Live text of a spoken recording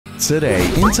Today,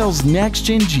 Intel's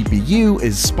next-gen GPU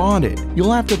is spotted.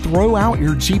 You'll have to throw out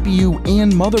your GPU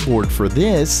and motherboard for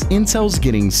this. Intel's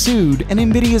getting sued, and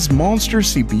Nvidia's monster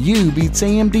CPU beats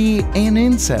AMD and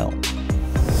Intel.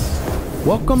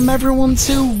 Welcome everyone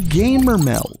to Gamer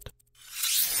Meld.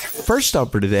 First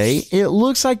up for today, it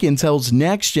looks like Intel's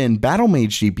next-gen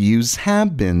Battlemage GPUs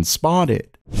have been spotted.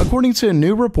 According to a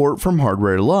new report from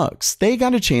Hardware Lux, they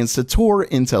got a chance to tour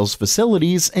Intel's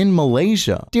facilities in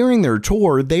Malaysia. During their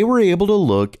tour, they were able to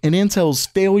look at Intel's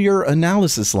failure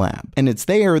analysis lab, and it's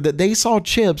there that they saw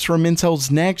chips from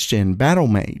Intel's next-gen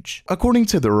Battlemage. According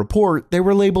to the report, they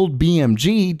were labeled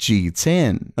BMG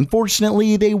G10.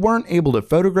 Unfortunately, they weren't able to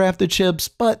photograph the chips,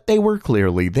 but they were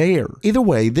clearly there. Either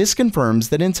way, this confirms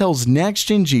that Intel's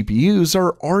next-gen GPUs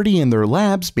are already in their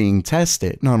labs being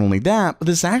tested. Not only that, but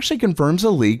this actually confirms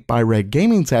a leak by Red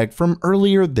Gaming Tech from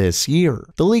earlier this year.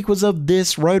 The leak was of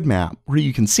this roadmap, where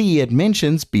you can see it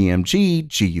mentions BMG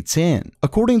G10.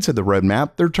 According to the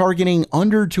roadmap, they're targeting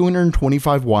under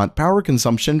 225 watt power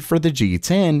consumption for the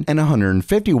G10 and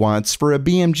 150 watts for a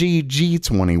BMG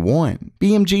G21.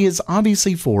 BMG is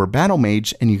obviously for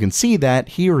Battlemage, and you can see that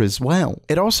here as well.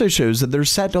 It also shows that they're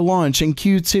set to launch in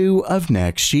Q2 of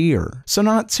next year, so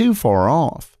not too far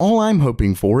off. All I'm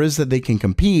hoping for is that they can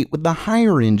compete with the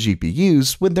higher end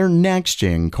GPUs with their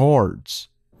next-gen cards.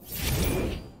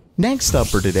 Next up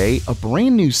for today, a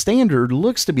brand new standard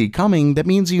looks to be coming that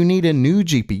means you need a new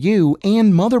GPU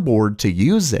and motherboard to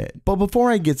use it. But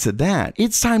before I get to that,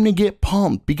 it's time to get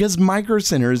pumped because Micro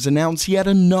Center has announced yet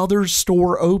another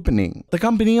store opening. The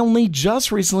company only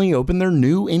just recently opened their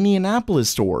new Indianapolis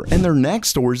store, and their next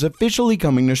store is officially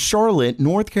coming to Charlotte,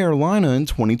 North Carolina in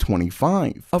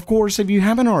 2025. Of course, if you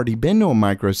haven't already been to a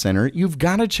Micro Center, you've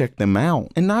got to check them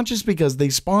out. And not just because they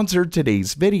sponsored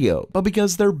today's video, but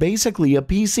because they're basically a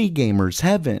PC gamer's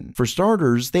heaven. For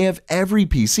starters, they have every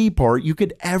PC part you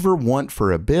could ever want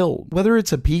for a build. Whether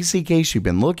it's a PC case you've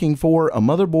been looking for, a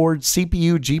motherboard,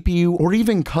 CPU, GPU, or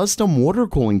even custom water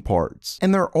cooling parts.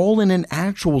 And they're all in an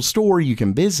actual store you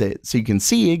can visit, so you can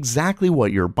see exactly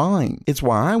what you're buying. It's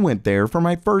why I went there for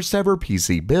my first ever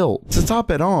PC build. To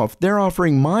top it off, they're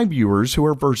offering my viewers who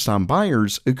are first time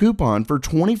buyers a coupon for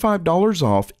 $25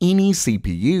 off any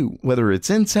CPU, whether it's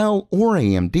Intel or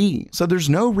AMD. So there's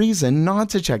no reason not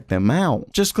to check them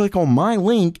out. Just click on my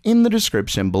link in the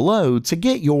description below to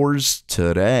get yours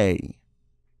today.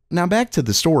 Now back to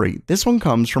the story. This one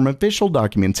comes from official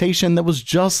documentation that was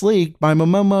just leaked by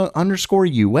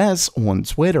Momomo_US on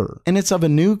Twitter, and it's of a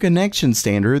new connection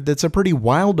standard that's a pretty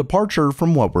wild departure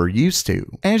from what we're used to.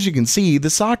 As you can see, the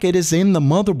socket is in the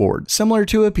motherboard, similar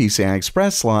to a PCI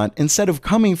Express slot instead of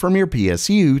coming from your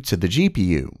PSU to the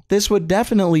GPU. This would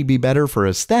definitely be better for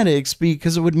aesthetics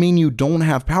because it would mean you don't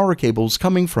have power cables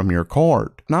coming from your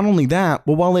card. Not only that,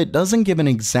 but while it doesn't give an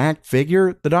exact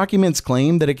figure, the documents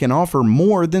claim that it can offer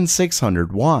more than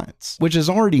 600 watts, which is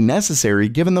already necessary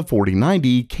given the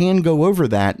 4090 can go over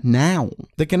that now.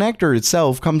 The connector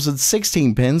itself comes with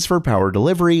 16 pins for power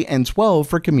delivery and 12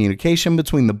 for communication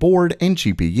between the board and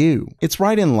GPU. It's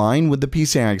right in line with the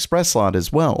PCI Express slot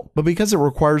as well, but because it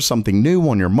requires something new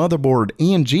on your motherboard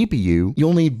and GPU,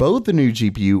 you'll need both the new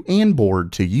GPU and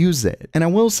board to use it. And I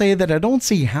will say that I don't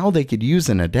see how they could use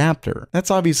an adapter.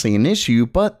 That's obviously an issue,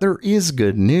 but there is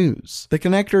good news. The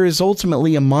connector is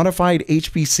ultimately a modified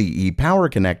HPCE power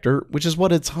connector, which is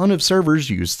what a ton of servers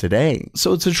use today.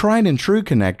 So it's a tried and true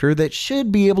connector that should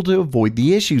be able to avoid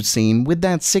the issues seen with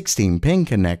that 16-pin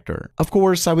connector. Of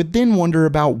course, I would then wonder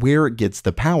about where it gets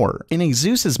the power. In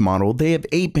ASUS's model, they have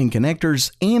 8-pin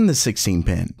connectors and the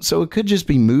 16-pin, so it could just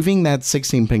be moving that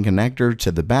 16-pin connector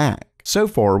to the back. So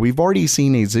far, we've already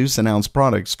seen ASUS announce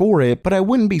products for it, but I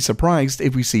wouldn't be surprised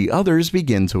if we see others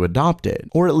begin to adopt it,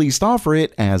 or at least offer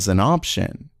it as an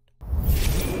option.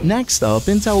 Next up,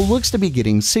 Intel looks to be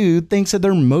getting sued thanks to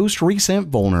their most recent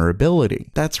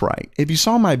vulnerability. That's right, if you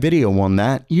saw my video on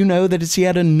that, you know that it's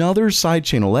yet another side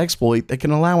channel exploit that can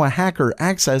allow a hacker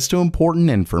access to important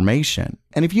information.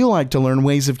 And if you like to learn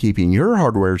ways of keeping your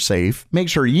hardware safe, make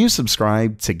sure you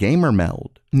subscribe to Gamer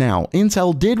Meld. Now,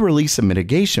 Intel did release a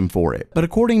mitigation for it, but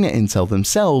according to Intel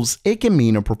themselves, it can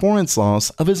mean a performance loss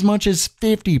of as much as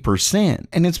 50%.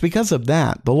 And it's because of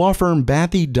that, the law firm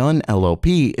Bathy Dunn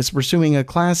LLP is pursuing a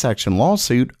class action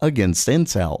lawsuit against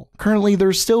Intel. Currently,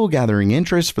 they're still gathering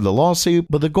interest for the lawsuit,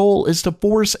 but the goal is to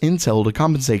force Intel to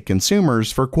compensate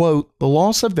consumers for, quote, the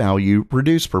loss of value,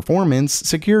 reduced performance,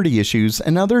 security issues,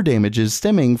 and other damages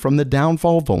stemming from the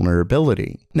downfall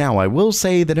vulnerability. Now, I will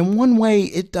say that in one way,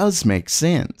 it does make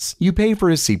sense. sense. You pay for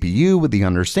a CPU with the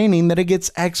understanding that it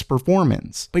gets X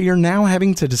performance, but you're now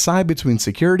having to decide between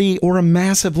security or a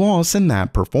massive loss in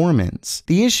that performance.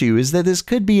 The issue is that this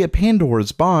could be a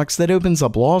Pandora's box that opens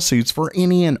up lawsuits for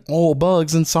any and all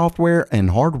bugs in software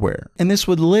and hardware, and this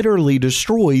would literally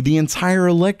destroy the entire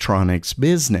electronics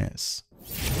business.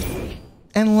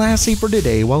 And lastly for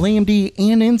today, while AMD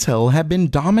and Intel have been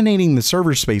dominating the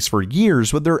server space for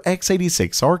years with their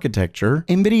x86 architecture,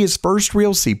 Nvidia's first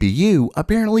real CPU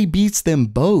apparently beats them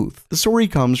both. The story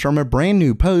comes from a brand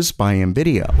new post by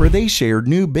Nvidia, where they shared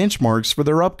new benchmarks for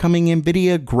their upcoming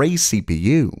Nvidia Grace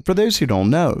CPU. For those who don't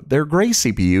know, their Grace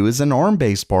CPU is an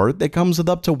ARM-based part that comes with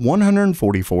up to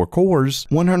 144 cores,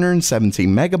 117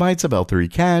 megabytes of L3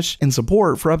 cache, and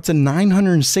support for up to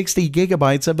 960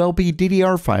 gigabytes of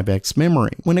LPDDR5X memory.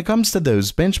 When it comes to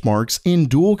those benchmarks in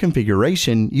dual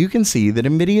configuration, you can see that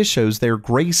Nvidia shows their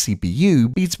Grace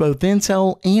CPU beats both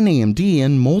Intel and AMD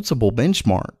in multiple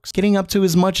benchmarks, getting up to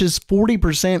as much as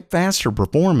 40% faster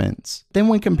performance. Then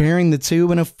when comparing the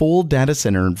two in a full data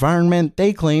center environment,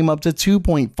 they claim up to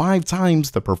 2.5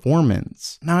 times the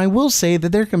performance. Now I will say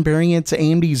that they're comparing it to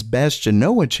AMD's best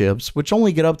Genoa chips, which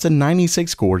only get up to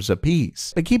 96 cores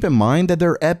apiece. But keep in mind that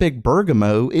their EPYC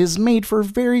Bergamo is made for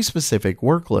very specific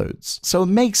workloads, so it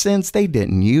makes sense they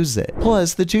didn't use it.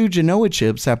 Plus, the two Genoa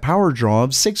chips have power draw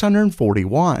of 640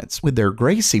 watts, with their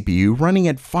Grace CPU running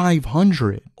at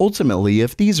 500. Ultimately,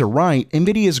 if these are right,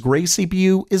 Nvidia's Grace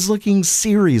CPU is looking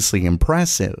seriously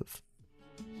impressive.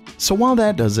 So while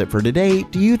that does it for today,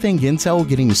 do you think Intel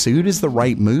getting sued is the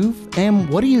right move? And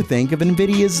what do you think of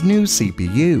Nvidia's new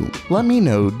CPU? Let me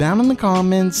know down in the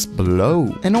comments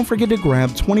below. And don't forget to grab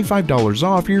 $25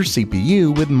 off your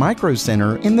CPU with Micro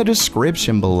Center in the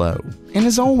description below. And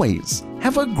as always,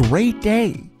 have a great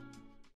day.